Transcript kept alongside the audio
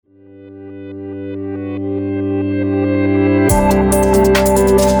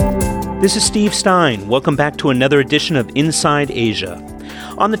This is Steve Stein. Welcome back to another edition of Inside Asia.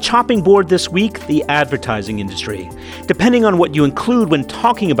 On the chopping board this week, the advertising industry. Depending on what you include when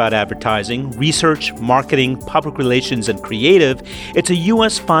talking about advertising, research, marketing, public relations, and creative, it's a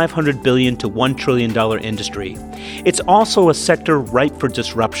US $500 billion to $1 trillion industry. It's also a sector ripe for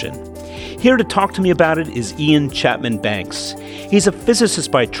disruption. Here to talk to me about it is Ian Chapman Banks. He's a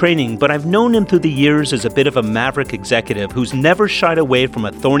physicist by training, but I've known him through the years as a bit of a maverick executive who's never shied away from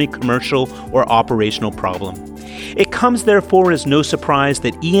a thorny commercial or operational problem. It comes, therefore, as no surprise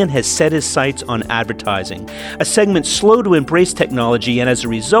that Ian has set his sights on advertising, a segment slow to embrace technology and, as a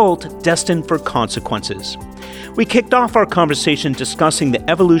result, destined for consequences. We kicked off our conversation discussing the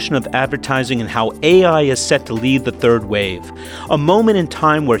evolution of advertising and how AI is set to lead the third wave, a moment in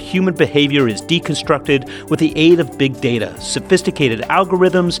time where human behavior is deconstructed with the aid of big data, sophisticated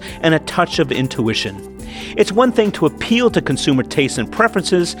algorithms, and a touch of intuition. It's one thing to appeal to consumer tastes and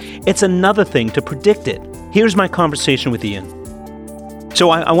preferences, it's another thing to predict it. Here's my conversation with Ian. So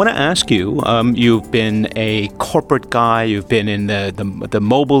I want to ask you, you've been a corporate guy, you've been in the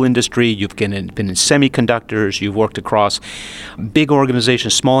mobile industry, you've been in semiconductors, you've worked across big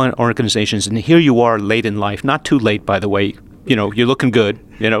organizations, small organizations, and here you are late in life, not too late, by the way. You know, you're looking good,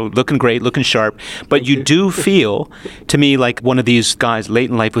 looking great, looking sharp, but you do feel to me like one of these guys late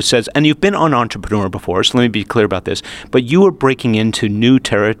in life who says, and you've been an entrepreneur before, so let me be clear about this, but you are breaking into new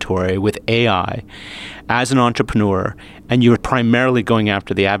territory with AI as an entrepreneur, and you're primarily going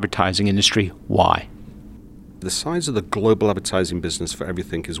after the advertising industry. Why? The size of the global advertising business for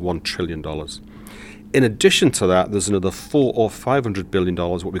everything is $1 trillion. In addition to that, there's another $400 or $500 billion,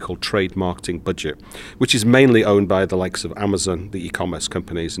 what we call trade marketing budget, which is mainly owned by the likes of Amazon, the e-commerce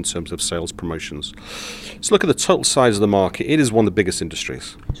companies, in terms of sales promotions. So look at the total size of the market. It is one of the biggest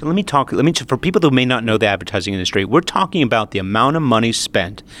industries. So for people who may not know the advertising industry, we're talking about the amount of money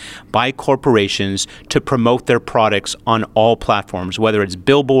spent by corporations to promote their products on all platforms, whether it's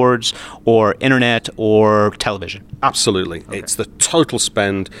billboards or internet or television. Absolutely. Okay. It's the total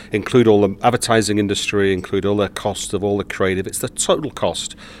spend, include all the advertising industry, include all the cost of all the creative. It's the total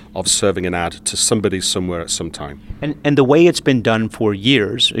cost of serving an ad to somebody somewhere at some time. And the way it's been done for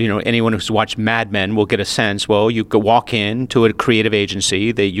years, anyone who's watched Mad Men will get a sense, well, you could walk in to a creative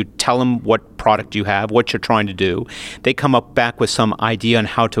agency, you tell them what product you have, what you're trying to do. They come up back with some idea on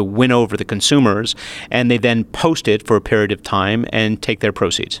how to win over the consumers, and they then post it for a period of time and take their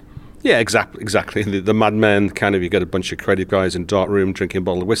proceeds. Yeah, exactly. The Mad Men you get a bunch of creative guys in a dark room drinking a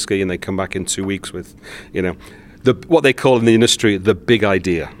bottle of whiskey, and they come back in 2 weeks with, what they call in the industry the big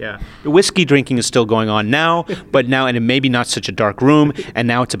idea. Yeah, the whiskey drinking is still going on now, but now, and it maybe not such a dark room, and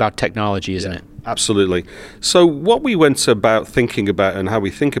now it's about technology, isn't it? Absolutely. So what we went about thinking about and how we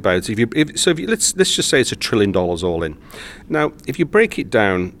think about it, let's just say it's $1 trillion all in. Now, if you break it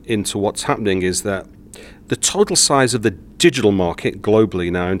down into what's happening is that the total size of the digital market globally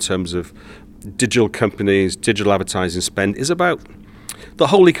now in terms of digital companies, digital advertising spend is about, the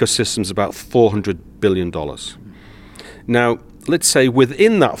whole ecosystem is about $400 billion. Now, let's say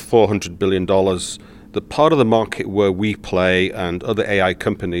within that $400 billion, the part of the market where we play and other AI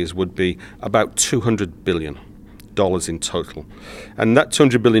companies would be about $200 billion in total. And that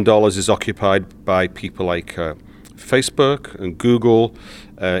 $200 billion is occupied by people like Facebook and Google,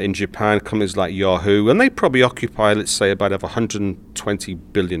 in Japan, companies like Yahoo, and they probably occupy, let's say, about 120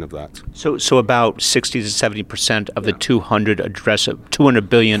 billion of that. So about 60 to 70% of the 200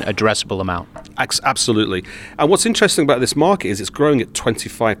 billion addressable amount. Absolutely. And what's interesting about this market is it's growing at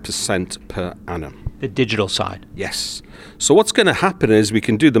 25% per annum. The digital side. Yes. So what's going to happen is we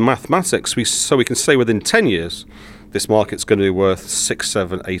can do the mathematics. We can say within 10 years, this market's going to be worth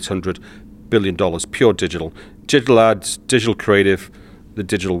 $600, $700, $800 billion, pure digital. Digital ads, digital creative, the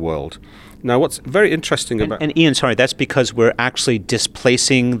digital world. Now, what's very interesting about... And Ian, sorry, that's because we're actually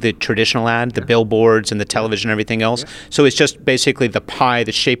displacing the traditional ad, the billboards and the television and everything else. Yeah. So it's just basically the pie,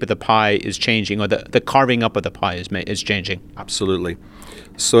 the shape of the pie is changing, or the carving up of the pie is changing. Absolutely.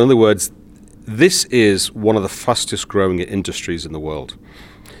 So in other words, this is one of the fastest growing industries in the world.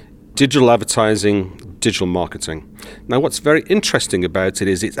 Digital advertising, digital marketing. Now, what's very interesting about it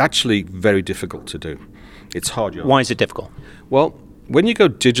is it's actually very difficult to do. It's hard. Why is it difficult? Well, when you go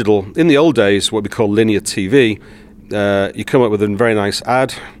digital, in the old days, what we call linear TV, you come up with a very nice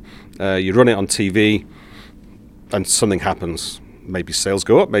ad, you run it on TV, and something happens. Maybe sales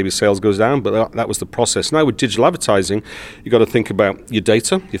go up, maybe sales goes down, but that was the process. Now with digital advertising, you've got to think about your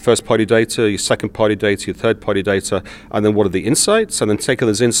data, your first-party data, your second-party data, your third-party data, and then what are the insights, and then taking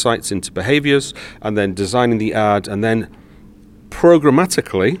those insights into behaviors, and then designing the ad, and then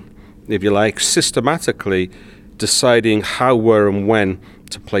programmatically, if you like, systematically deciding how, where, and when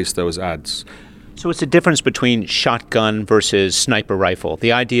to place those ads. So it's a difference between shotgun versus sniper rifle.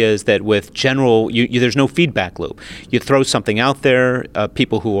 The idea is that with general, there's no feedback loop. You throw something out there,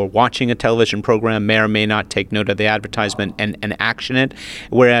 people who are watching a television program may or may not take note of the advertisement and action it,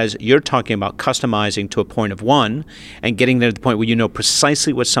 whereas you're talking about customizing to a point of one and getting there to the point where you know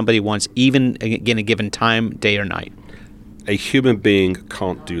precisely what somebody wants, even in a given time, day or night. A human being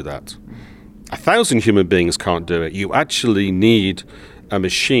can't do that. 1,000 human beings can't do it. You actually need a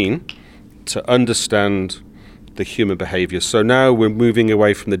machine to understand the human behavior. So now we're moving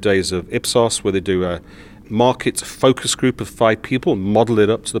away from the days of Ipsos, where they do a market focus group of 5 people, model it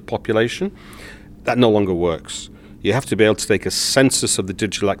up to the population. That no longer works. You have to be able to take a census of the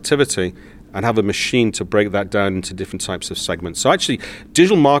digital activity and have a machine to break that down into different types of segments. So actually,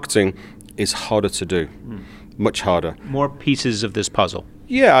 digital marketing is harder to do, much harder. More pieces of this puzzle.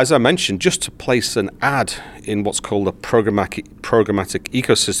 Yeah, as I mentioned, just to place an ad in what's called a programmatic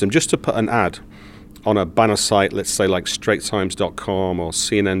ecosystem, just to put an ad on a banner site, let's say like straighttimes.com or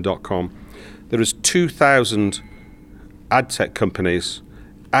CNN.com, there is 2,000 ad tech companies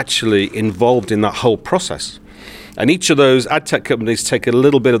actually involved in that whole process. And each of those ad tech companies take a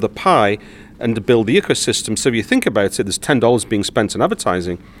little bit of the pie and to build the ecosystem. So if you think about it, there's $10 being spent on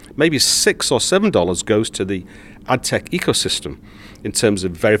advertising, maybe $6 or $7 goes to the ad tech ecosystem in terms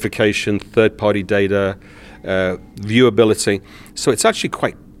of verification, third-party data, viewability. So it's actually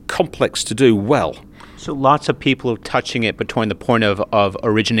quite complex to do well. So lots of people are touching it between the point of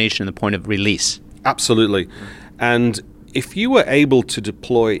origination and the point of release. Absolutely. And if you were able to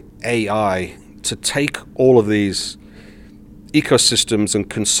deploy AI to take all of these ecosystems and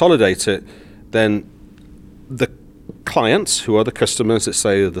consolidate it, then the clients, who are the customers, let's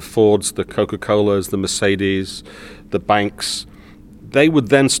say the Fords, the Coca-Colas, the Mercedes, the banks, they would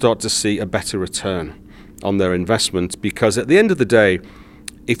then start to see a better return on their investment, because at the end of the day,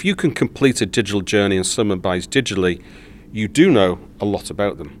 if you can complete a digital journey and someone buys digitally, you do know a lot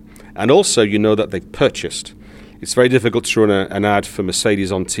about them. And also you know that they've purchased. It's very difficult to run an ad for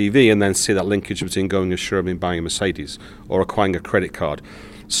Mercedes on TV and then see that linkage between going to a showroom and buying a Mercedes or acquiring a credit card.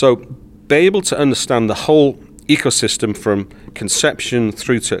 So be able to understand the whole ecosystem from conception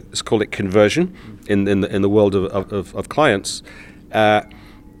through to, let's call it conversion in the world of clients,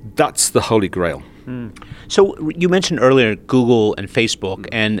 that's the holy grail. So you mentioned earlier Google and Facebook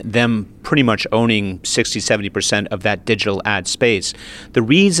and them pretty much owning 60-70% of that digital ad space. The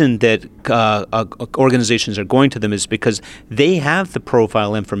reason that organizations are going to them is because they have the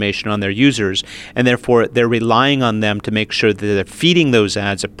profile information on their users, and therefore they're relying on them to make sure that they're feeding those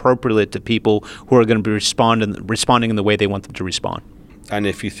ads appropriately to people who are going to be responding in the way they want them to respond. And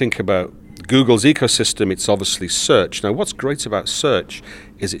if you think about Google's ecosystem, it's obviously search. Now, what's great about search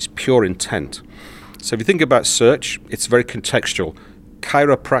is it's pure intent. So if you think about search, it's very contextual.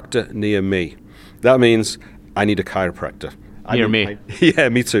 Chiropractor near me. That means I need a chiropractor. Near me. Yeah,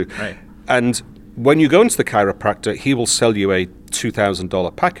 me too. Right. And when you go into the chiropractor, he will sell you a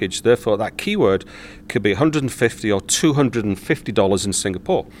 $2,000 package. Therefore, that keyword could be $150 or $250 in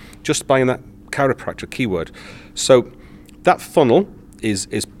Singapore, just buying that chiropractor keyword. So that funnel is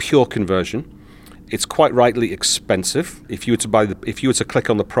pure conversion. It's quite rightly expensive. If you were to click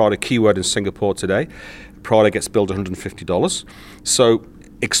on the Prada keyword in Singapore today, Prada gets billed $150. So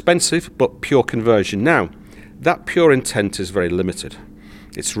expensive, but pure conversion. Now, that pure intent is very limited.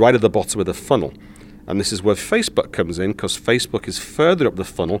 It's right at the bottom of the funnel. And this is where Facebook comes in, because Facebook is further up the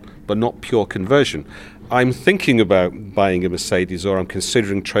funnel, but not pure conversion. I'm thinking about buying a Mercedes, or I'm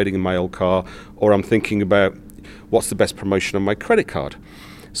considering trading in my old car, or I'm thinking about what's the best promotion on my credit card.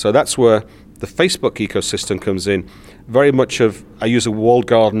 So that's where the Facebook ecosystem comes in. Very much of, I use a walled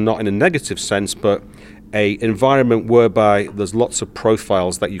garden not in a negative sense, but a environment whereby there's lots of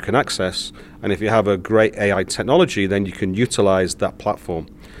profiles that you can access, and if you have a great AI technology, then you can utilize that platform.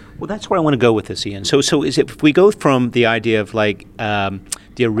 Well, that's where I want to go with this, Ian. So is it, if we go from the idea of like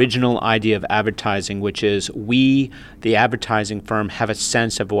the original idea of advertising, which is we, the advertising firm, have a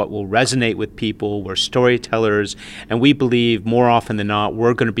sense of what will resonate with people. We're storytellers, and we believe more often than not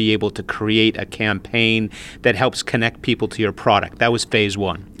we're going to be able to create a campaign that helps connect people to your product. That was phase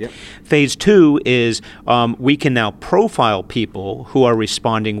one. Yep. Phase two is we can now profile people who are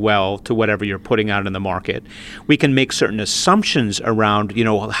responding well to whatever you're putting out in the market. We can make certain assumptions around,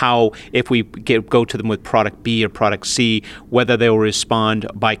 how if we go to them with product B or product C, whether they will respond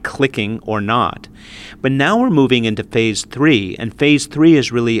by clicking or not. But now we're moving into phase three, and phase three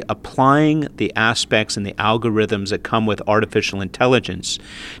is really applying the aspects and the algorithms that come with artificial intelligence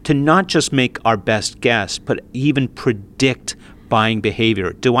to not just make our best guess, but even predict buying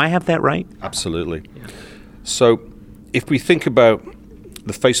behavior. Do I have that right? Absolutely. Yeah. So if we think about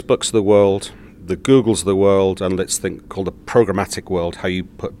the Facebooks of the world, the Googles of the world, and let's think called the programmatic world, how you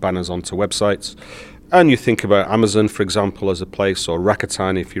put banners onto websites. And you think about Amazon, for example, as a place, or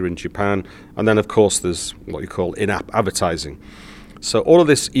Rakuten if you're in Japan. And then, of course, there's what you call in-app advertising. So all of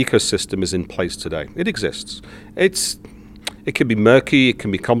this ecosystem is in place today. It exists. It can be murky, it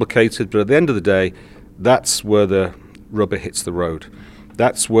can be complicated, but at the end of the day, that's where the rubber hits the road.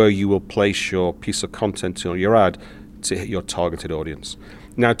 That's where you will place your piece of content or your ad to hit your targeted audience.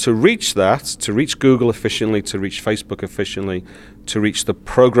 Now, to reach that, to reach Google efficiently, to reach Facebook efficiently, to reach the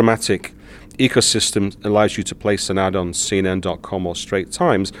programmatic ecosystem allows you to place an ad on CNN.com or Straits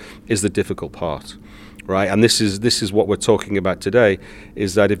Times is the difficult part, right? And this is what we're talking about today,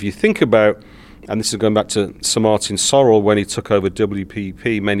 is that if you think about, and this is going back to Sir Martin Sorrell when he took over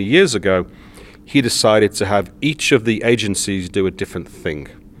WPP many years ago, he decided to have each of the agencies do a different thing.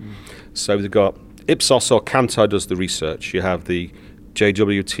 So we've got Ipsos or Kantar does the research. You have the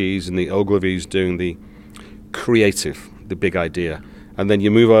JWTs and the Ogilvy's doing the creative, the big idea. And then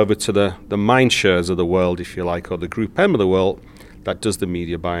you move over to the mind shares of the world, if you like, or the Group M of the world that does the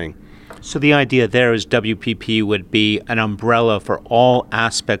media buying. So the idea there is WPP would be an umbrella for all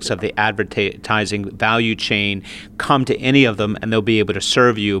aspects of the advertising value chain, come to any of them, and they'll be able to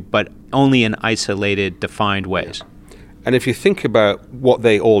serve you, but only in isolated, defined ways. And if you think about what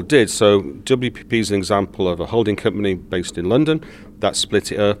they all did, so WPP is an example of a holding company based in London that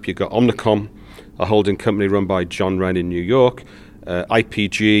split it up. You've got Omnicom, a holding company run by John Wren in New York,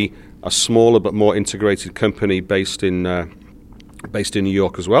 IPG, a smaller but more integrated company based in New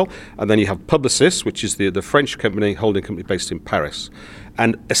York as well. And then you have Publicis, which is the French company, holding company based in Paris.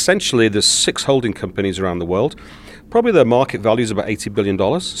 And essentially there's 6 holding companies around the world. Probably their market value is about $80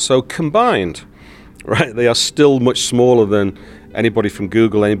 billion. So combined, right, they are still much smaller than anybody from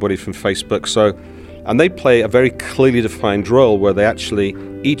Google, anybody from Facebook. So, and they play a very clearly defined role where they actually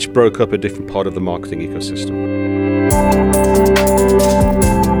each broke up a different part of the marketing ecosystem.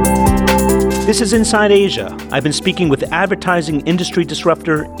 This is Inside Asia. I've been speaking with advertising industry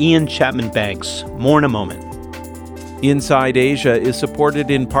disruptor Ian Chapman Banks. More in a moment. Inside Asia is supported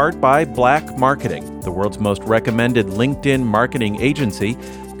in part by Black Marketing, the world's most recommended LinkedIn marketing agency,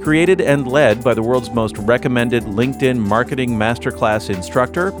 created and led by the world's most recommended LinkedIn marketing masterclass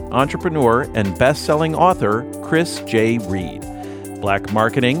instructor, entrepreneur, and best-selling author, Chris J. Reed. Black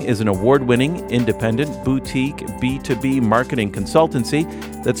Marketing is an award-winning, independent, boutique B2B marketing consultancy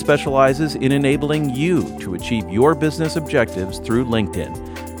that specializes in enabling you to achieve your business objectives through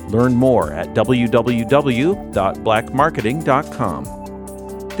LinkedIn. Learn more at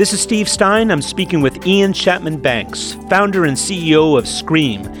www.blackmarketing.com. This is Steve Stein. I'm speaking with Ian Chapman Banks, founder and CEO of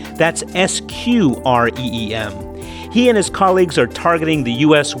Scream. That's SQREEM. He and his colleagues are targeting the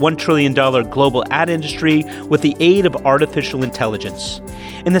U.S. $1 trillion global ad industry with the aid of artificial intelligence.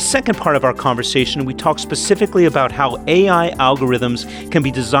 In the second part of our conversation, we talk specifically about how AI algorithms can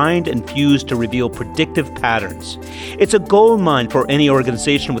be designed and fused to reveal predictive patterns. It's a gold mine for any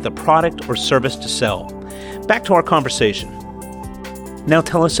organization with a product or service to sell. Back to our conversation. Now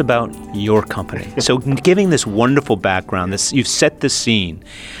tell us about your company. So giving this wonderful background, you've set the scene,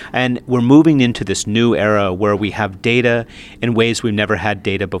 and we're moving into this new era where we have data in ways we've never had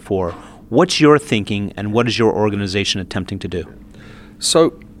data before. What's your thinking, and what is your organization attempting to do?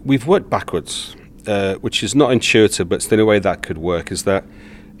 So we've worked backwards, which is not intuitive, but the only way that could work is that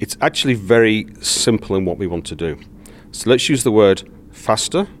it's actually very simple in what we want to do. So let's use the word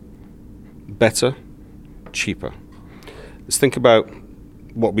faster, better, cheaper. Let's think about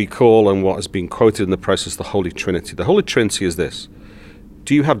what we call and what has been quoted in the press as the Holy Trinity. The Holy Trinity is this.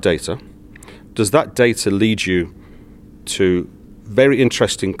 Do you have data? Does that data lead you to very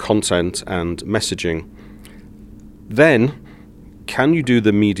interesting content and messaging? Then, can you do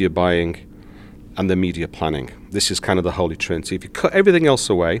the media buying and the media planning? This is kind of the Holy Trinity. If you cut everything else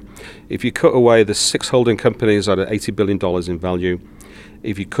away, if you cut away the 6 holding companies at $80 billion in value,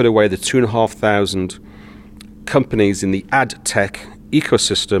 if you cut away the 2,500 companies in the ad tech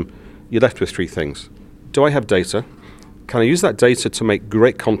ecosystem, you're left with 3 things. Do I have data? Can I use that data to make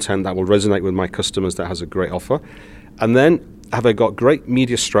great content that will resonate with my customers that has a great offer? And then have I got great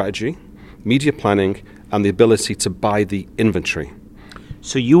media strategy, media planning, and the ability to buy the inventory?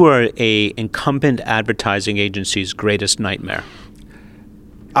 So you are an incumbent advertising agency's greatest nightmare.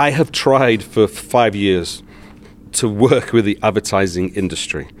 I have tried for 5 years to work with the advertising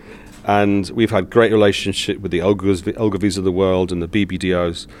industry. And we've had great relationship with the Ogilvy's of the world and the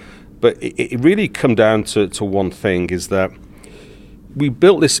BBDOs. But it really come down to one thing, is that we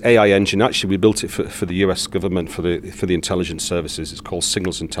built this AI engine. Actually, we built it for the US government, for the intelligence services. It's called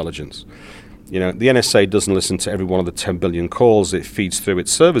Signals Intelligence. The NSA doesn't listen to every one of the 10 billion calls it feeds through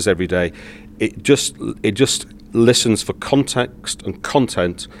its servers every day. It just listens for context and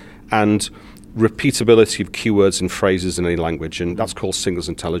content and repeatability of keywords and phrases in any language, and that's called signals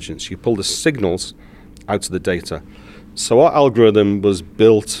intelligence. You pull the signals out of the data. So our algorithm was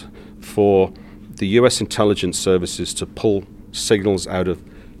built for the US intelligence services to pull signals out of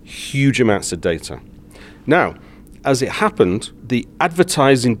huge amounts of data. Now, as it happened, the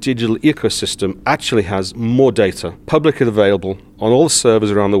advertising digital ecosystem actually has more data publicly available on all the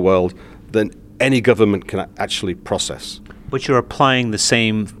servers around the world than any government can actually process. But you're applying the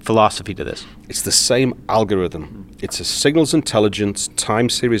same philosophy to this. It's the same algorithm. It's a signals intelligence, time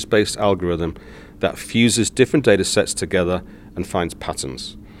series-based algorithm that fuses different data sets together and finds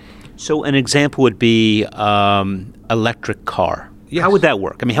patterns. So an example would be electric car. Yes. How would that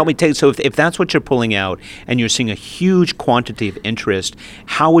work? I mean, help me take. So if that's what you're pulling out and you're seeing a huge quantity of interest,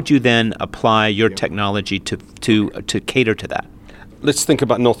 how would you then apply your technology to cater to that? Let's think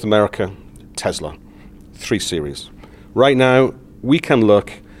about North America, Tesla, 3 Series. Right now, we can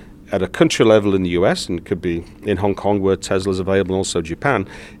look at a country level in the US, and it could be in Hong Kong where Tesla's available, and also Japan,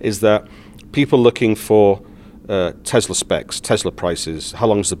 is that people looking for Tesla specs, Tesla prices, how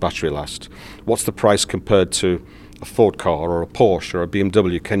long does the battery last? What's the price compared to a Ford car or a Porsche or a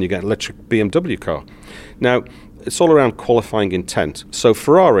BMW? Can you get an electric BMW car? Now, it's all around qualifying intent. So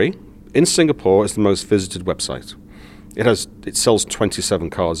Ferrari in Singapore is the most visited website. It sells 27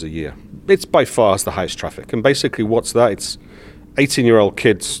 cars a year. It's by far the highest traffic. And basically what's that? It's 18-year-old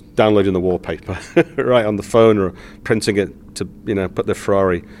kids downloading the wallpaper right on the phone or printing it to put their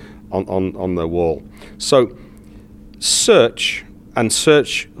Ferrari on their wall. So search and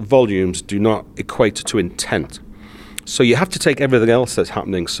search volumes do not equate to intent. So you have to take everything else that's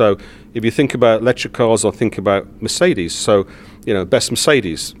happening. So if you think about electric cars or think about Mercedes, so best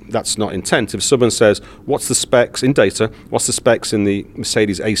Mercedes, that's not intent. If someone says, what's the specs in data, what's the specs in the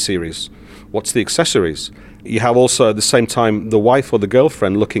Mercedes A-Series, what's the accessories? You have also at the same time the wife or the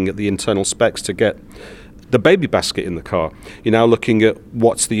girlfriend looking at the internal specs to get the baby basket in the car. You're now looking at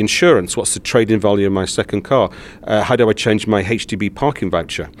what's the insurance, what's the trade-in value of my second car, how do I change my HDB parking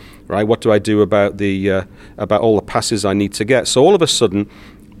voucher, right? What do I do about about all the passes I need to get? So all of a sudden,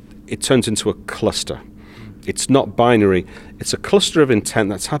 it turns into a cluster. It's not binary. It's a cluster of intent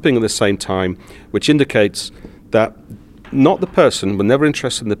that's happening at the same time, which indicates that not the person, we're never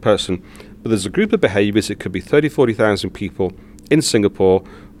interested in the person, but there's a group of behaviors. It could be 30, 40,000 people in Singapore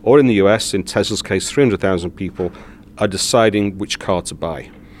or in the US, in Tesla's case, 300,000 people are deciding which car to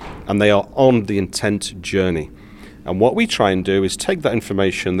buy. And they are on the intent journey. And what we try and do is take that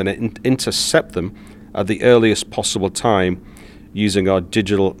information, then intercept them at the earliest possible time using our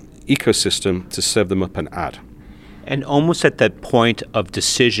digital ecosystem to serve them up an ad. And almost at that point of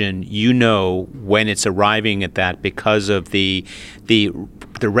decision, when it's arriving at that because of the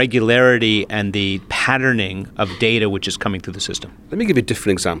regularity and the patterning of data which is coming through the system. Let me give you a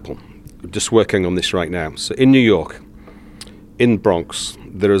different example. I'm just working on this right now. So in New York, in Bronx,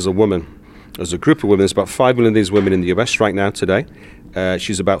 there's a group of women, there's about 5 million of these women in the US right now today.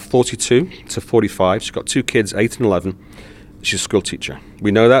 She's about 42 to 45. She's got 2 kids, 8 and 11. She's a school teacher.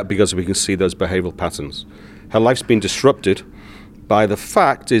 We know that because we can see those behavioral patterns. Her life's been disrupted by the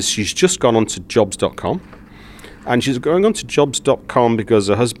fact is she's just gone on to jobs.com. And she's going on to jobs.com because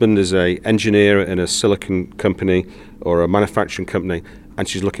her husband is an engineer in a silicon company or a manufacturing company, and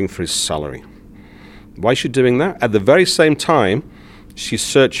she's looking for his salary. Why is she doing that? At the very same time, she's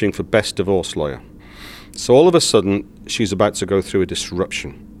searching for best divorce lawyer. So all of a sudden, she's about to go through a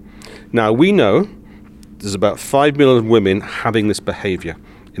disruption. Now, we know there's about 5 million women having this behavior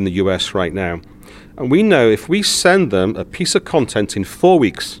in the US right now. And we know if we send them a piece of content in 4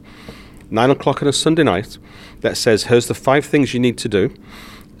 weeks, 9 o'clock on a Sunday night, that says, here's the 5 things you need to do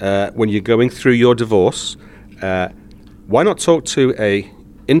when you're going through your divorce, why not talk to a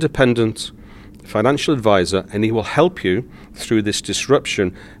independent financial advisor, and he will help you through this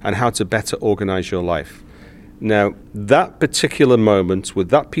disruption and how to better organize your life. Now, that particular moment with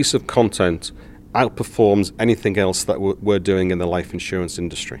that piece of content outperforms anything else that we're doing in the life insurance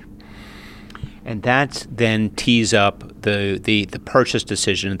industry. And that then tees up the purchase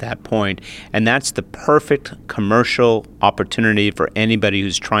decision at that point. And that's the perfect commercial opportunity for anybody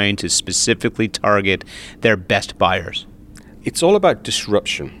who's trying to specifically target their best buyers. It's all about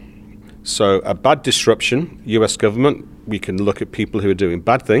disruption. So a bad disruption, US government, we can look at people who are doing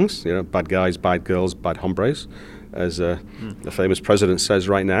bad things, bad guys, bad girls, bad hombres, as the famous president says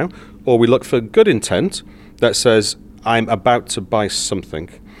right now. Or we look for good intent that says, I'm about to buy something.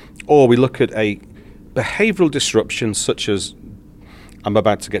 Or we look at a behavioral disruption such as I'm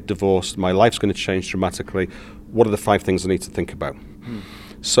about to get divorced, my life's going to change dramatically. What are the 5 things I need to think about?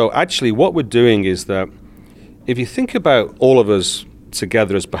 So actually what we're doing is that if you think about all of us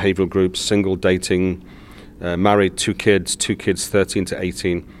together as behavioral groups, single, dating, married, 2 kids, 13 to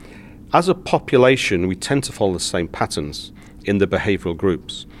 18, as a population, we tend to follow the same patterns in the behavioral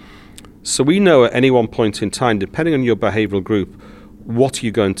groups. So we know at any one point in time, depending on your behavioral group, what are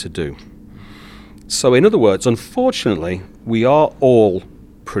you going to do? So in other words, unfortunately, we are all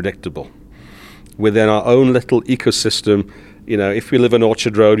predictable within our own little ecosystem. You know, if we live on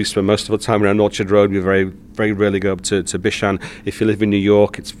Orchard Road, we spend most of our time around Orchard Road. We very rarely go up to Bishan. If you live in New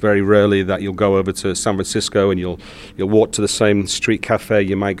York, it's very rarely that you'll go over to San Francisco and you'll walk to the same street cafe.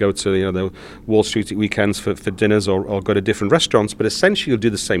 You might go to the Wall Street at weekends for dinners or go to different restaurants, but essentially you'll do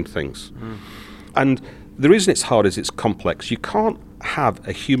the same things. And the reason it's hard is it's complex. You can't have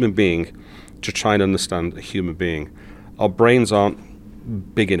a human being to try and understand a human being. Our brains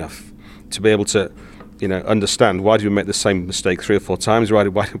aren't big enough to be able to understand why do we make the same mistake 3 or 4 times, right?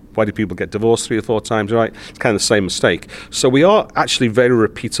 Why do people get divorced 3 or 4 times, right? It's kind of the same mistake. So we are actually very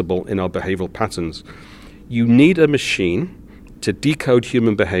repeatable in our behavioral patterns. You need a machine to decode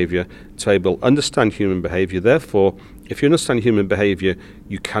human behavior, to be able to understand human behavior. Therefore, if you understand human behavior,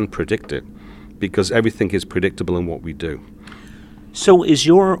 you can predict it because everything is predictable in what we do. So is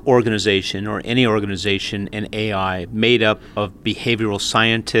your organization or any organization in AI made up of behavioral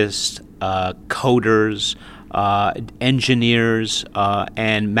scientists, coders, engineers,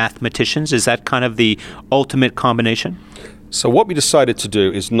 and mathematicians? Is that kind of the ultimate combination? So what we decided to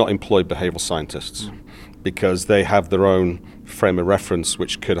do is not employ behavioral scientists because they have their own frame of reference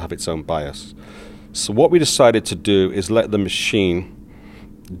which could have its own bias. So what we decided to do is let the machine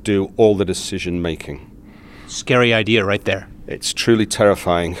do all the decision making. Scary idea right there. It's truly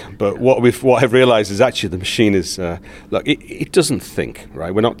terrifying, but what I've realized is actually the machine is, it doesn't think,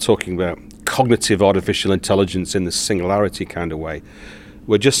 right? We're not talking about cognitive artificial intelligence in the singularity kind of way.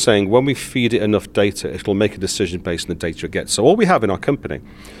 We're just saying when we feed it enough data, it'll make a decision based on the data it gets. So all we have in our company,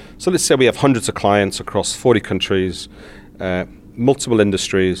 so let's say we have hundreds of clients across 40 countries, multiple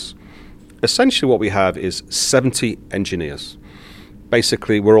industries. Essentially what we have is 70 engineers.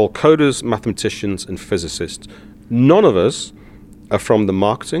 Basically, we're all coders, mathematicians, and physicists. None of us are from the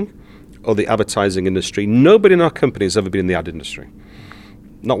marketing or the advertising industry. Nobody in our company has ever been in the ad industry.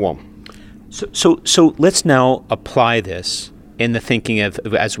 Not one. So let's now apply this in the thinking of,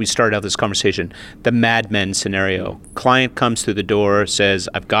 as we started out this conversation, the Mad Men scenario. Client comes through the door, says,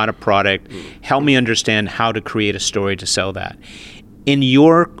 I've got a product. Help me understand how to create a story to sell that. In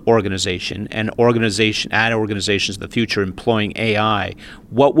your organization and ad organizations of the future employing AI,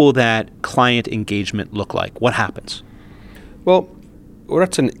 what will that client engagement look like? What happens? Well, we're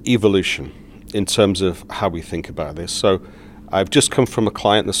at an evolution in terms of how we think about this. So I've just come from a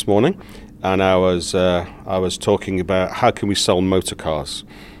client this morning, and I was talking about how can we sell motor cars,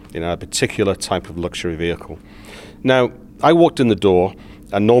 a particular type of luxury vehicle. Now, I walked in the door,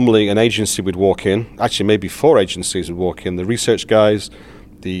 and normally an agency would walk in, actually maybe 4 agencies would walk in, the research guys,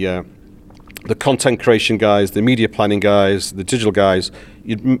 the content creation guys, the media planning guys, the digital guys.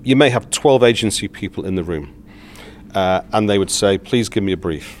 You may have 12 agency people in the room. And they would say, please give me a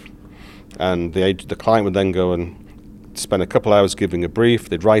brief. And the client would then go and spend a couple hours giving a brief.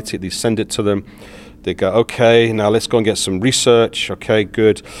 They'd write it, they'd send it to them. They'd go, okay, now let's go and get some research. Okay,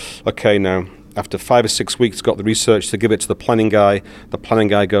 good. Okay, now after 5 or 6 weeks, got the research to give it to the planning guy. The planning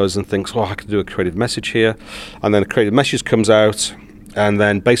guy goes and thinks, I could do a creative message here. And then a creative message comes out. And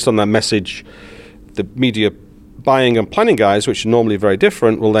then based on that message, the media buying and planning guys, which are normally very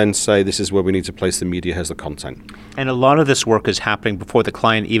different, will then say, this is where we need to place the media, here's the content. And a lot of this work is happening before the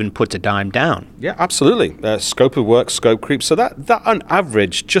client even puts a dime down. Yeah, absolutely. Scope of work, scope creep. So that on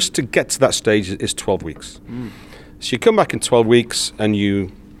average, just to get to that stage is 12 weeks. So you come back in 12 weeks and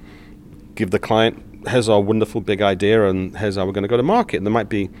you give the client, here's our wonderful big idea and here's how we're going to go to market. And there might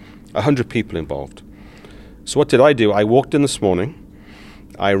be 100 people involved. So what did I do? I walked in this morning.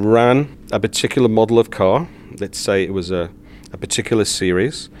 I ran a particular model of car. Let's say it was a particular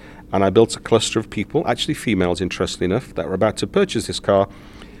series. And I built a cluster of people, actually females, interestingly enough, that were about to purchase this car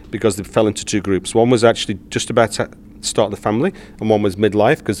because they fell into 2 groups. One was actually just about to start the family, and one was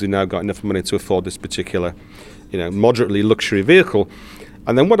midlife because they now got enough money to afford this particular, moderately luxury vehicle.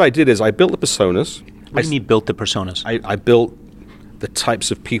 And then what I did is I built the personas. What do you mean built the personas? I built the types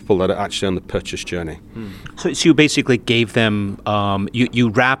of people that are actually on the purchase journey. So you basically gave them, you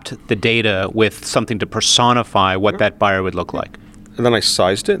wrapped the data with something to personify what that buyer would look like. And then I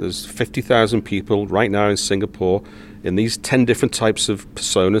sized it. There's 50,000 people right now in Singapore in these 10 different types of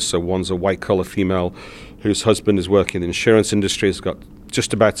personas. So one's a white-collar female whose husband is working in the insurance industry, has got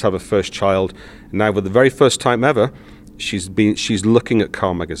just about to have a first child. And now, for the very first time ever, she's looking at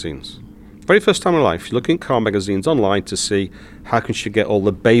car magazines. Very first time in her life, she's looking at car magazines online to see how can she get all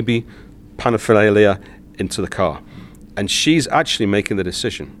the baby paraphernalia into the car. And she's actually making the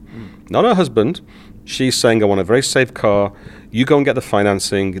decision. Not her husband. She's saying, I want a very safe car. You go and get the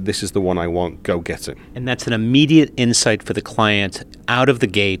financing. This is the one I want. Go get it. And that's an immediate insight for the client out of the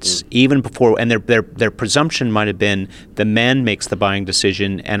gates, even before, and their presumption might have been the man makes the buying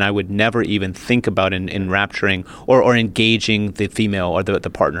decision, and I would never even think about enrapturing or engaging the female or the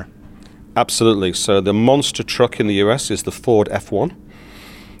partner. Absolutely. So the monster truck in the US is the Ford F1.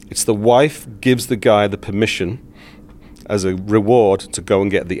 It's the wife gives the guy the permission as a reward to go and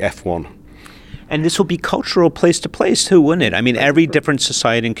get the F1. And this will be cultural place to place too, wouldn't it? I mean, every different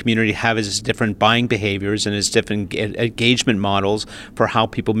society and community has its different buying behaviors and its different engagement models for how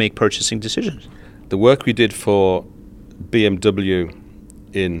people make purchasing decisions. The work we did for BMW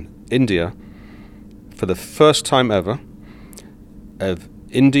in India, for the first time ever, of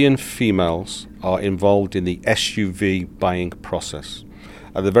Indian females are involved in the SUV buying process.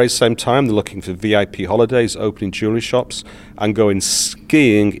 At the very same time, they're looking for VIP holidays, opening jewelry shops, and going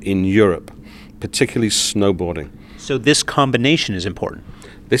skiing in Europe, particularly snowboarding. So this combination is important.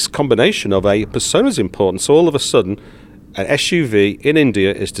 This combination of a persona is important. So all of a sudden, an SUV in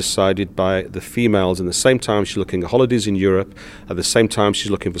India is decided by the females. And at the same time, she's looking at holidays in Europe. At the same time,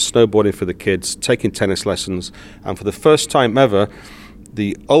 she's looking for snowboarding for the kids, taking tennis lessons. And for the first time ever,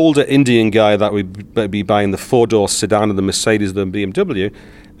 the older Indian guy that would be buying the four-door sedan and the Mercedes and the BMW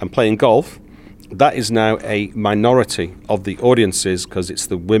and playing golf, that is now a minority of the audiences because it's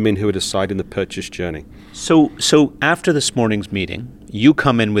the women who are deciding the purchase journey. So after this morning's meeting, you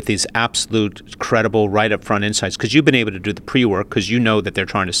come in with these absolute, credible, right up front insights because you've been able to do the pre-work because you know that they're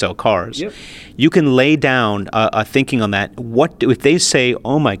trying to sell cars. Yep. You can lay down a thinking on that. If they say,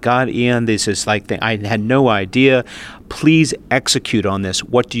 oh my God, Ian, this is like, I had no idea, please execute on this.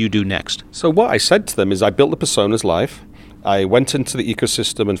 What do you do next? So what I said to them is I built the personas live. I went into the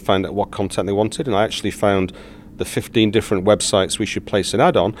ecosystem and found out what content they wanted, and I actually found the 15 different websites we should place an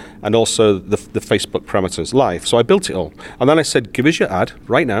ad on, and also the Facebook parameters live. So I built it all. And then I said, give us your ad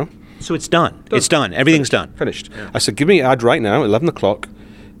right now. So it's done. It's done. Everything's done. Finished. Yeah. I said, give me your ad right now, 11 o'clock.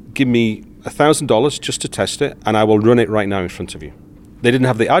 Give me $1,000 just to test it, and I will run it right now in front of you. They didn't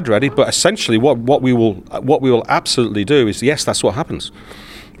have the ad ready, but essentially what we will absolutely do is, yes, that's what happens.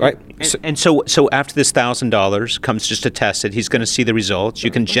 Right. And so after this $1,000 comes just to test it, he's going to see the results.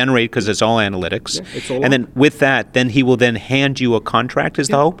 You can generate because it's all analytics. Yeah, it's all and then with that, then he will then hand you a contract is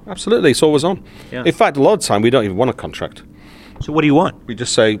the hope? Absolutely. It's always on. Yeah. In fact, a lot of time we don't even want a contract. So what do you want? We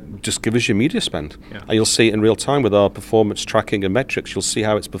just say, just give us your media spend. Yeah. And you'll see it in real time with our performance tracking and metrics. You'll see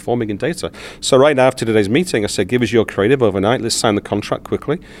how it's performing in data. So right now after today's meeting, I said, give us your creative overnight. Let's sign the contract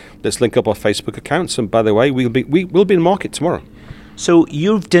quickly. Let's link up our Facebook accounts. And by the way, we'll be in market tomorrow. So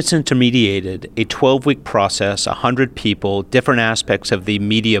you've disintermediated a 12-week process, 100 people, different aspects of the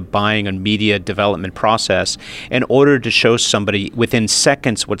media buying and media development process in order to show somebody within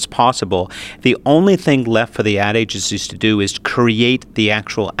seconds what's possible. The only thing left for the ad agencies to do is create the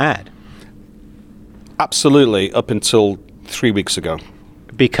actual ad. Absolutely, up until 3 weeks ago.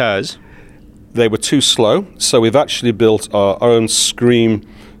 Because? They were too slow, so we've actually built our own Scream,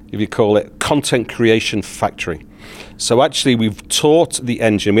 if you call it, content creation factory. So actually we've taught the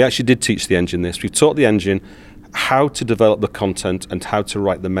engine, we actually did teach the engine this, we've taught the engine how to develop the content and how to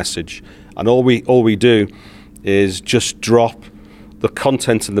write the message. And all we do is just drop the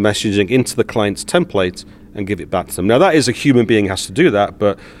content and the messaging into the client's template and give it back to them. Now that is a human being has to do that,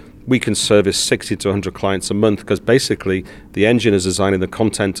 but we can service 60 to 100 clients a month because basically the engine is designing the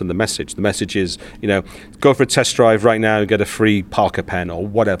content and the message. The message is, go for a test drive right now and get a free Parker pen or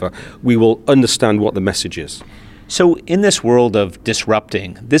whatever. We will understand what the message is. So in this world of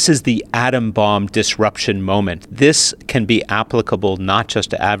disrupting, this is the atom bomb disruption moment. This can be applicable not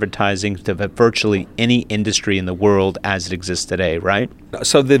just to advertising, to virtually any industry in the world as it exists today, right?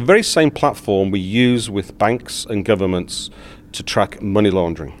 So the very same platform we use with banks and governments to track money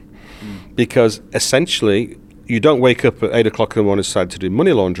laundering. Because essentially, you don't wake up at 8 o'clock in the morning and decide to do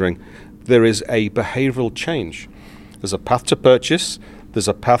money laundering. There is a behavioral change. There's a path to purchase. There's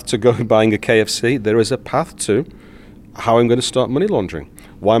a path to go buying a KFC. There is a path to how I'm going to start money laundering.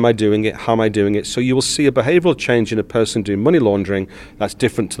 Why am I doing it? How am I doing it? So you will see a behavioral change in a person doing money laundering that's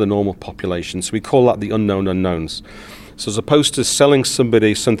different to the normal population. So we call that the unknown unknowns. So as opposed to selling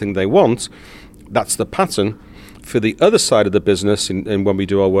somebody something they want, that's the pattern. For the other side of the business, and when we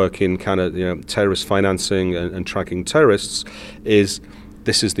do our work in kind of terrorist financing and tracking terrorists, is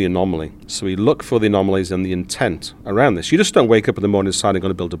this is the anomaly. So we look for the anomalies and the intent around this. You just don't wake up in the morning and decide I'm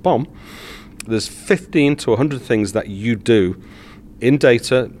going to build a bomb. There's 15 to 100 things that you do in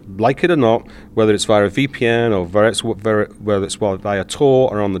data, like it or not, whether it's via a VPN or whether it's via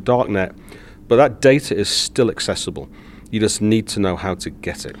Tor or on the darknet, but that data is still accessible. You just need to know how to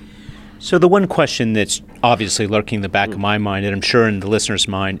get it. So the one question that's obviously lurking in the back of my mind, and I'm sure in the listener's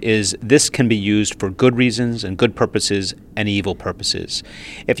mind, is this can be used for good reasons and good purposes and evil purposes.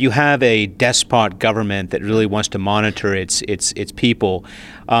 If you have a despot government that really wants to monitor its people,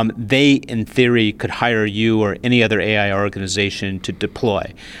 they, in theory, could hire you or any other AI organization to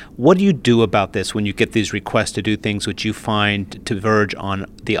deploy. What do you do about this when you get these requests to do things which you find to verge on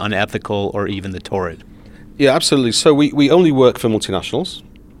the unethical or even the torrid? Yeah, absolutely. So we only work for multinationals.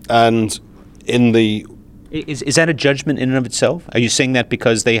 And in the... Is that a judgment in and of itself? Are you saying that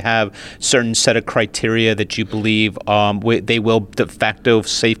because they have certain set of criteria that you believe they will de facto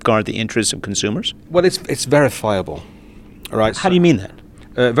safeguard the interests of consumers? Well, it's verifiable, all right? How do you mean that?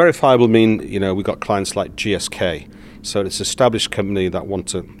 Verifiable mean, we've got clients like GSK. So it's an established company that want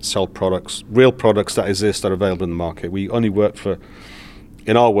to sell products, real products that exist, that are available in the market. We only work for...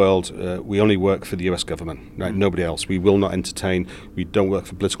 In our world, we only work for the US government, right? Nobody else. We will not entertain, we don't work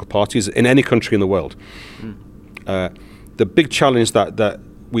for political parties in any country in the world. The big challenge that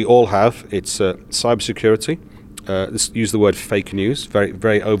we all have, it's cybersecurity. Let's use the word fake news, very,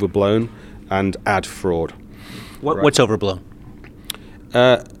 very overblown, and ad fraud. What's overblown?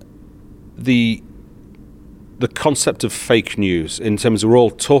 The concept of fake news, in terms of we're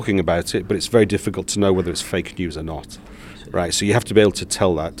all talking about it, but it's very difficult to know whether it's fake news or not. Right, so you have to be able to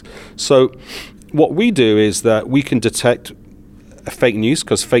tell that. So what we do is that we can detect fake news,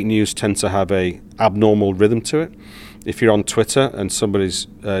 because fake news tend to have a abnormal rhythm to it. If you're on Twitter and somebody's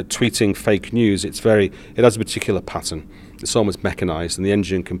tweeting fake news, it has a particular pattern. It's almost mechanized, and the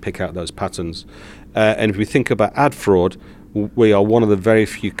engine can pick out those patterns. And if we think about ad fraud, we are one of the very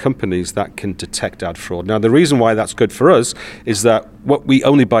few companies that can detect ad fraud. Now, the reason why that's good for us is that we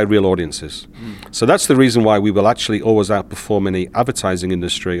only buy real audiences. So that's the reason why we will actually always outperform any advertising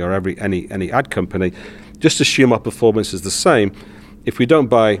industry or any ad company. Just assume our performance is the same. If we don't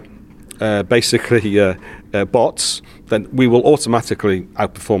buy bots, then we will automatically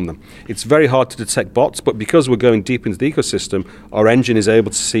outperform them. It's very hard to detect bots, but because we're going deep into the ecosystem, our engine is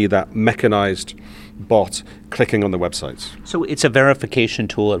able to see that mechanized bot clicking on the websites. So it's a verification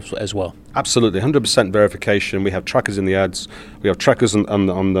tool as well? Absolutely, 100% verification. We have trackers in the ads. We have trackers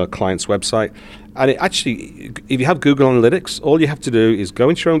on the client's website. And it actually, if you have Google Analytics, all you have to do is go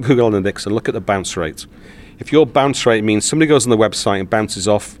into your own Google Analytics and look at the bounce rate. If your bounce rate means somebody goes on the website and bounces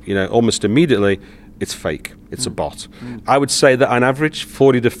off, almost immediately, it's fake. It's a bot. I would say that on average,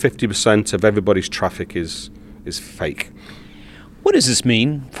 40 to 50% of everybody's traffic is fake. What does this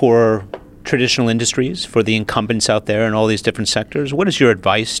mean for traditional industries, for the incumbents out there in all these different sectors? What is your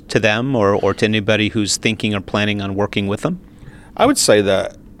advice to them or to anybody who's thinking or planning on working with them? I would say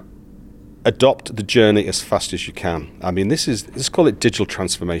that adopt the journey as fast as you can. I mean, let's call it digital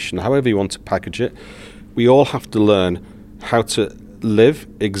transformation, however you want to package it. We all have to learn how to live,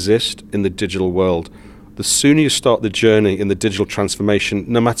 exist in the digital world. The sooner you start the journey in the digital transformation,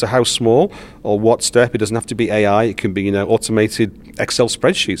 no matter how small or what step, it doesn't have to be AI, it can be automated Excel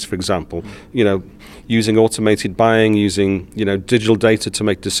spreadsheets, for example, using automated buying, using digital data to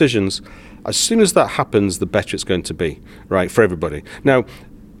make decisions. As soon as that happens, the better it's going to be, right, for everybody. Now,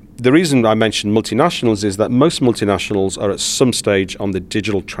 the reason I mentioned multinationals is that most multinationals are at some stage on the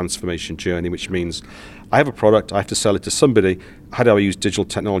digital transformation journey, which means I have a product, I have to sell it to somebody. How do I use digital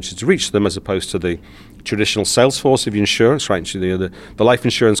technology to reach them, as opposed to the traditional sales force of insurance, right? The life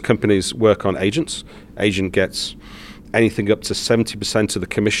insurance companies work on agents. Agent gets anything up to 70% of the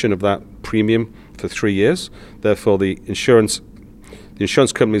commission of that premium for 3 years. Therefore, the insurance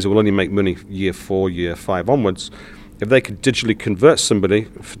companies will only make money year 4, year 5 onwards. If they could digitally convert somebody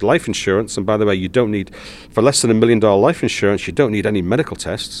for life insurance, and by the way, you don't need, for less than $1 million life insurance, you don't need any medical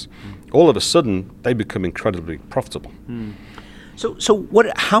tests. All of a sudden, they become incredibly profitable. So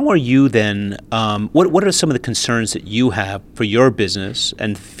how are you then, what are some of the concerns that you have for your business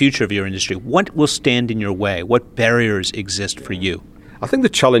and the future of your industry? What will stand in your way? What barriers exist for you? I think the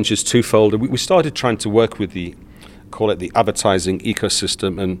challenge is twofold. We started trying to work with call it the advertising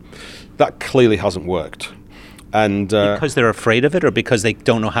ecosystem, and that clearly hasn't worked. And because they're afraid of it, or because they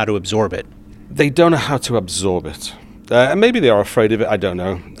don't know how to absorb it? They don't know how to absorb it. And maybe they are afraid of it, I don't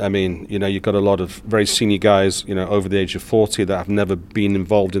know. I mean, you've got a lot of very senior guys, over the age of 40 that have never been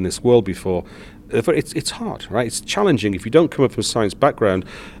involved in this world before. But it's hard, right? It's challenging. If you don't come up from a science background,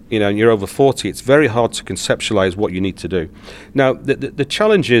 and you're over 40, it's very hard to conceptualize what you need to do. Now, the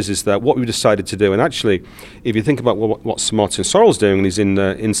challenge is that what we decided to do, and actually, if you think about what Sir Martin Sorrell's doing, and he's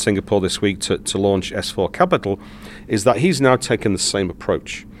in Singapore this week to launch S4 Capital, is that he's now taken the same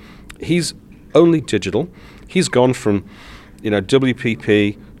approach. He's only digital. He's gone from,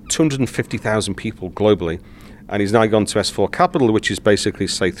 WPP, 250,000 people globally, and he's now gone to S4 Capital, which is basically,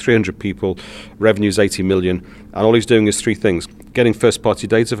 say, 300 people, revenue's 80 million, and all he's doing is three things: getting first-party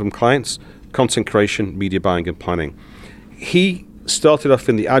data from clients, content creation, media buying, and planning. He started off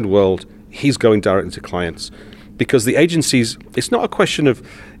in the ad world. He's going directly to clients because the agencies, it's not a question of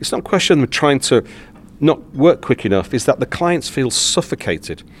them trying to not work quick enough, is that the clients feel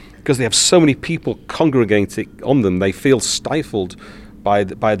suffocated because they have so many people congregating on them. They feel stifled by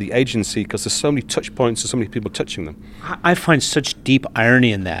the agency because there's so many touch points and so many people touching them. I find such deep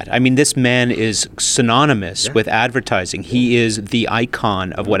irony in that. I mean, this man is synonymous with advertising. He is the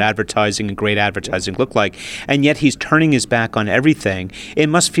icon of what advertising and great advertising look like, and yet he's turning his back on everything. It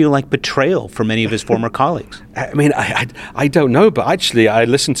must feel like betrayal for many of his former colleagues. I mean, I don't know, but actually I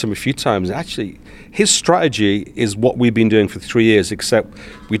listened to him a few times. Actually, his strategy is what we've been doing for 3 years, except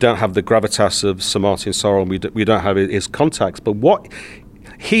we don't have the gravitas of Sir Martin Sorrell, and we don't have his contacts. But what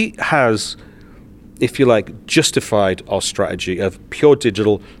he has, if you like, justified our strategy of pure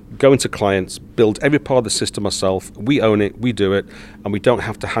digital, go into clients, build every part of the system ourselves, we own it, we do it, and we don't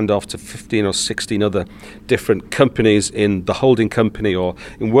have to hand off to 15 or 16 other different companies in the holding company, or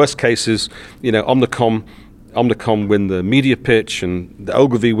in worst cases, Omnicom win the media pitch, and the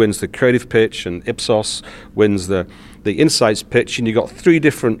Ogilvy wins the creative pitch, and Ipsos wins the insights pitch, and you've got three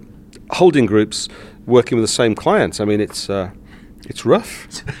different holding groups working with the same clients. I mean, it's rough.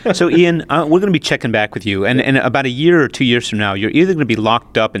 So, Ian, we're going to be checking back with you, and about a year or 2 years from now, you're either going to be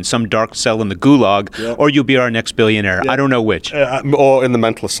locked up in some dark cell in the gulag, or you'll be our next billionaire. I don't know which. Or in the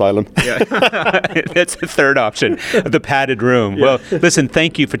mental asylum. That's the third option, the padded room. Yeah. Well, listen,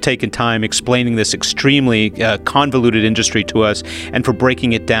 thank you for taking time explaining this extremely convoluted industry to us, and for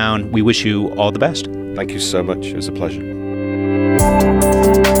breaking it down. We wish you all the best. Thank you so much. It was a pleasure.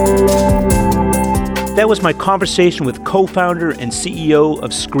 That was my conversation with co-founder and CEO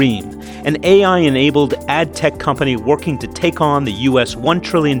of Scream, an AI-enabled ad tech company working to take on the U.S. $1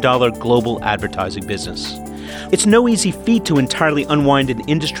 trillion global advertising business. It's no easy feat to entirely unwind an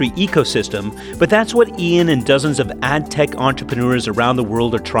industry ecosystem, but that's what Ian and dozens of ad tech entrepreneurs around the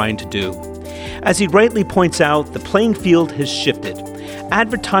world are trying to do. As he rightly points out, the playing field has shifted.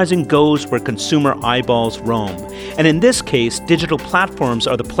 Advertising goes where consumer eyeballs roam, and in this case, digital platforms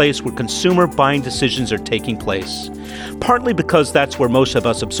are the place where consumer buying decisions are taking place. Partly because that's where most of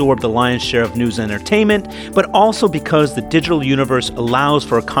us absorb the lion's share of news and entertainment, but also because the digital universe allows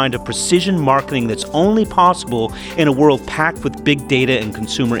for a kind of precision marketing that's only possible in a world packed with big data and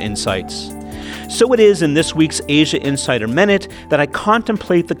consumer insights. So it is in this week's Asia Insider Minute that I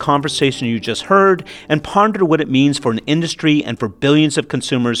contemplate the conversation you just heard and ponder what it means for an industry and for billions of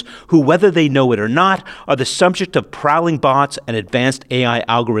consumers who, whether they know it or not, are the subject of prowling bots and advanced AI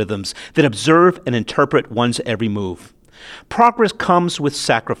algorithms that observe and interpret one's every move. Progress comes with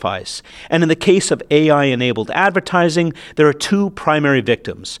sacrifice, and in the case of AI-enabled advertising, there are two primary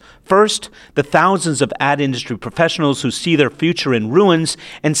victims. First, the thousands of ad industry professionals who see their future in ruins,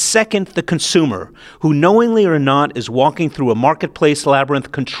 and second, the consumer, who knowingly or not is walking through a marketplace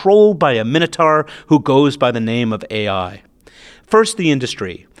labyrinth controlled by a minotaur who goes by the name of AI. First, the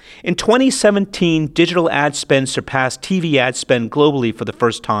industry. In 2017, digital ad spend surpassed TV ad spend globally for the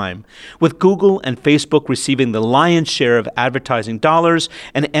first time, with Google and Facebook receiving the lion's share of advertising dollars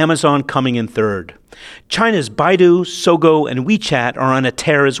and Amazon coming in third. China's Baidu, Sogo, and WeChat are on a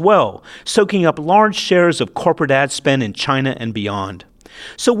tear as well, soaking up large shares of corporate ad spend in China and beyond.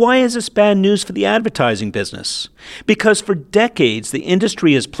 So why is this bad news for the advertising business? Because for decades, the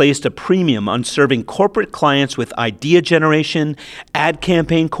industry has placed a premium on serving corporate clients with idea generation, ad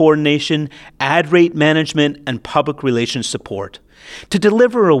campaign coordination, ad rate management, and public relations support. To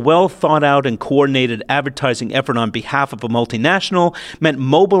deliver a well-thought-out and coordinated advertising effort on behalf of a multinational meant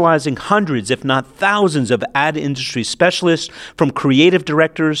mobilizing hundreds, if not thousands, of ad industry specialists, from creative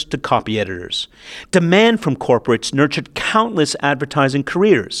directors to copy editors. Demand from corporates nurtured countless advertising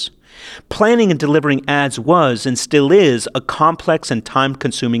careers. Planning and delivering ads was, and still is, a complex and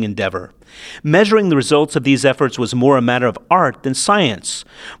time-consuming endeavor. Measuring the results of these efforts was more a matter of art than science.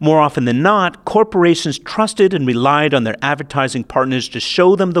 More often than not, corporations trusted and relied on their advertising partners to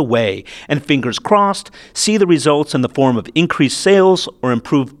show them the way, and fingers crossed, see the results in the form of increased sales or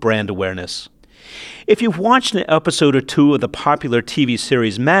improved brand awareness. If you've watched an episode or two of the popular TV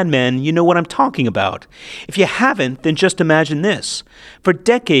series Mad Men, you know what I'm talking about. If you haven't, then just imagine this. For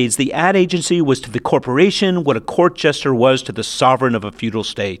decades, the ad agency was to the corporation what a court jester was to the sovereign of a feudal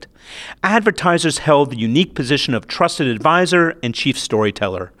state. Advertisers held the unique position of trusted advisor and chief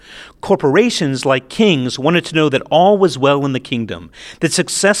storyteller. Corporations, like kings, wanted to know that all was well in the kingdom, that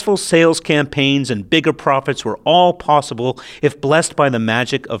successful sales campaigns and bigger profits were all possible if blessed by the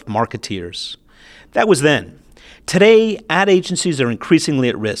magic of marketeers. That was then. Today, ad agencies are increasingly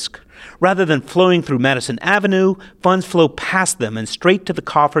at risk. Rather than flowing through Madison Avenue, funds flow past them and straight to the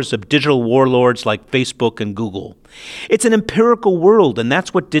coffers of digital warlords like Facebook and Google. It's an empirical world, and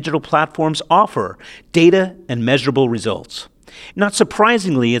that's what digital platforms offer: data and measurable results. Not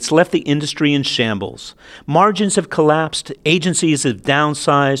surprisingly, it's left the industry in shambles. Margins have collapsed, agencies have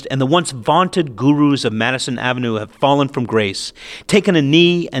downsized, and the once vaunted gurus of Madison Avenue have fallen from grace, taken a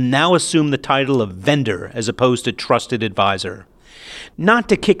knee, and now assume the title of vendor as opposed to trusted advisor. Not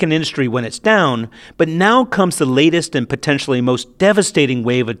to kick an industry when it's down, but now comes the latest and potentially most devastating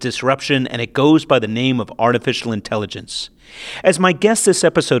wave of disruption, and it goes by the name of artificial intelligence. As my guest this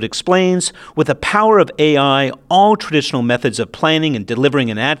episode explains, with the power of AI, all traditional methods of planning and delivering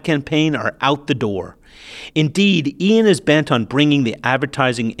an ad campaign are out the door. Indeed, Ian is bent on bringing the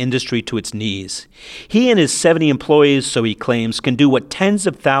advertising industry to its knees. He and his 70 employees, so he claims, can do what tens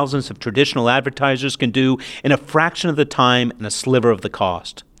of thousands of traditional advertisers can do in a fraction of the time and a sliver of the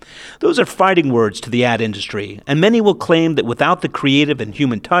cost. Those are fighting words to the ad industry, and many will claim that without the creative and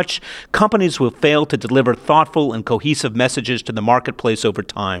human touch, companies will fail to deliver thoughtful and cohesive messages to the marketplace over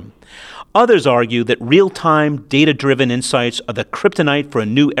time. Others argue that real-time, data-driven insights are the kryptonite for a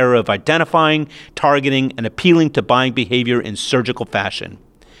new era of identifying, targeting, and appealing to buying behavior in surgical fashion.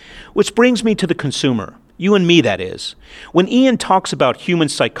 Which brings me to the consumer. You and me, that is. When Ian talks about human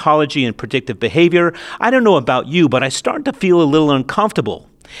psychology and predictive behavior, I don't know about you, but I start to feel a little uncomfortable.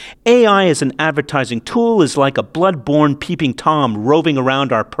 AI as an advertising tool is like a blood-borne peeping Tom roving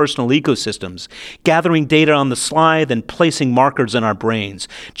around our personal ecosystems, gathering data on the sly, then placing markers in our brains,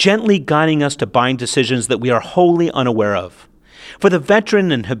 gently guiding us to buying decisions that we are wholly unaware of. For the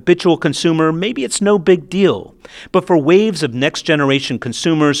veteran and habitual consumer, maybe it's no big deal. But for waves of next-generation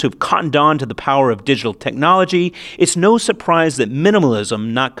consumers who've cottoned on to the power of digital technology, it's no surprise that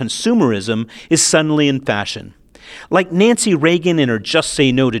minimalism, not consumerism, is suddenly in fashion. Like Nancy Reagan in her Just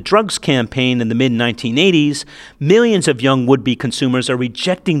Say No to Drugs campaign in the mid-1980s, millions of young would-be consumers are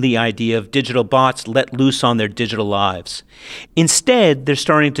rejecting the idea of digital bots let loose on their digital lives. Instead, they're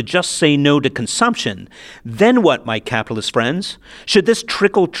starting to just say no to consumption. Then what, my capitalist friends? Should this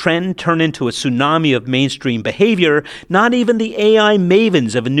trickle trend turn into a tsunami of mainstream behavior, not even the AI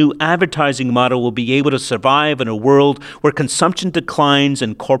mavens of a new advertising model will be able to survive in a world where consumption declines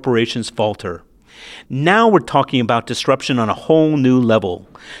and corporations falter. Now we're talking about disruption on a whole new level.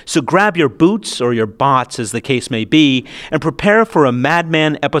 So grab your boots or your bots, as the case may be, and prepare for a Mad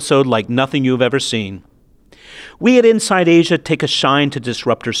Men episode like nothing you've ever seen. We at Inside Asia take a shine to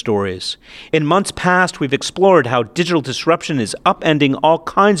disruptor stories. In months past, we've explored how digital disruption is upending all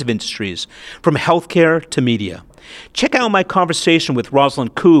kinds of industries, from healthcare to media. Check out my conversation with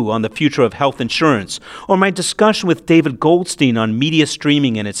Rosalind Koo on the future of health insurance, or my discussion with David Goldstein on media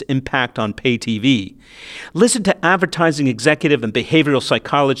streaming and its impact on pay TV. Listen to advertising executive and behavioral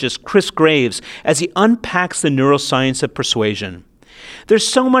psychologist Chris Graves as he unpacks the neuroscience of persuasion. There's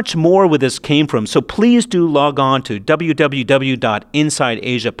so much more where this came from, so please do log on to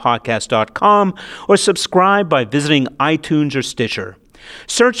www.insideasiapodcast.com or subscribe by visiting iTunes or Stitcher.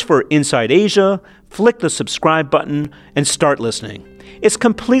 Search for Inside Asia, flick the subscribe button, and start listening. It's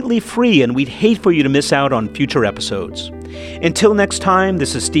completely free, and we'd hate for you to miss out on future episodes. Until next time,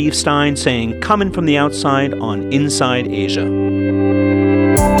 this is Steve Stein saying, "Coming from the outside" on Inside Asia.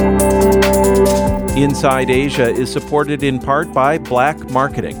 Inside Asia is supported in part by Black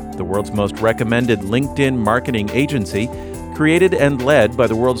Marketing, the world's most recommended LinkedIn marketing agency, created and led by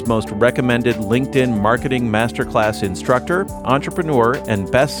the world's most recommended LinkedIn marketing masterclass instructor, entrepreneur,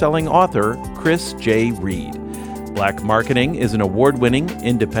 and best-selling author, Chris J. Reed. Black Marketing is an award-winning,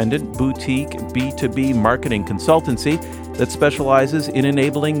 independent, boutique B2B marketing consultancy that specializes in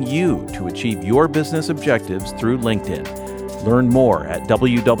enabling you to achieve your business objectives through LinkedIn. Learn more at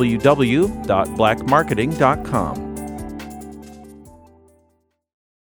www.blackmarketing.com.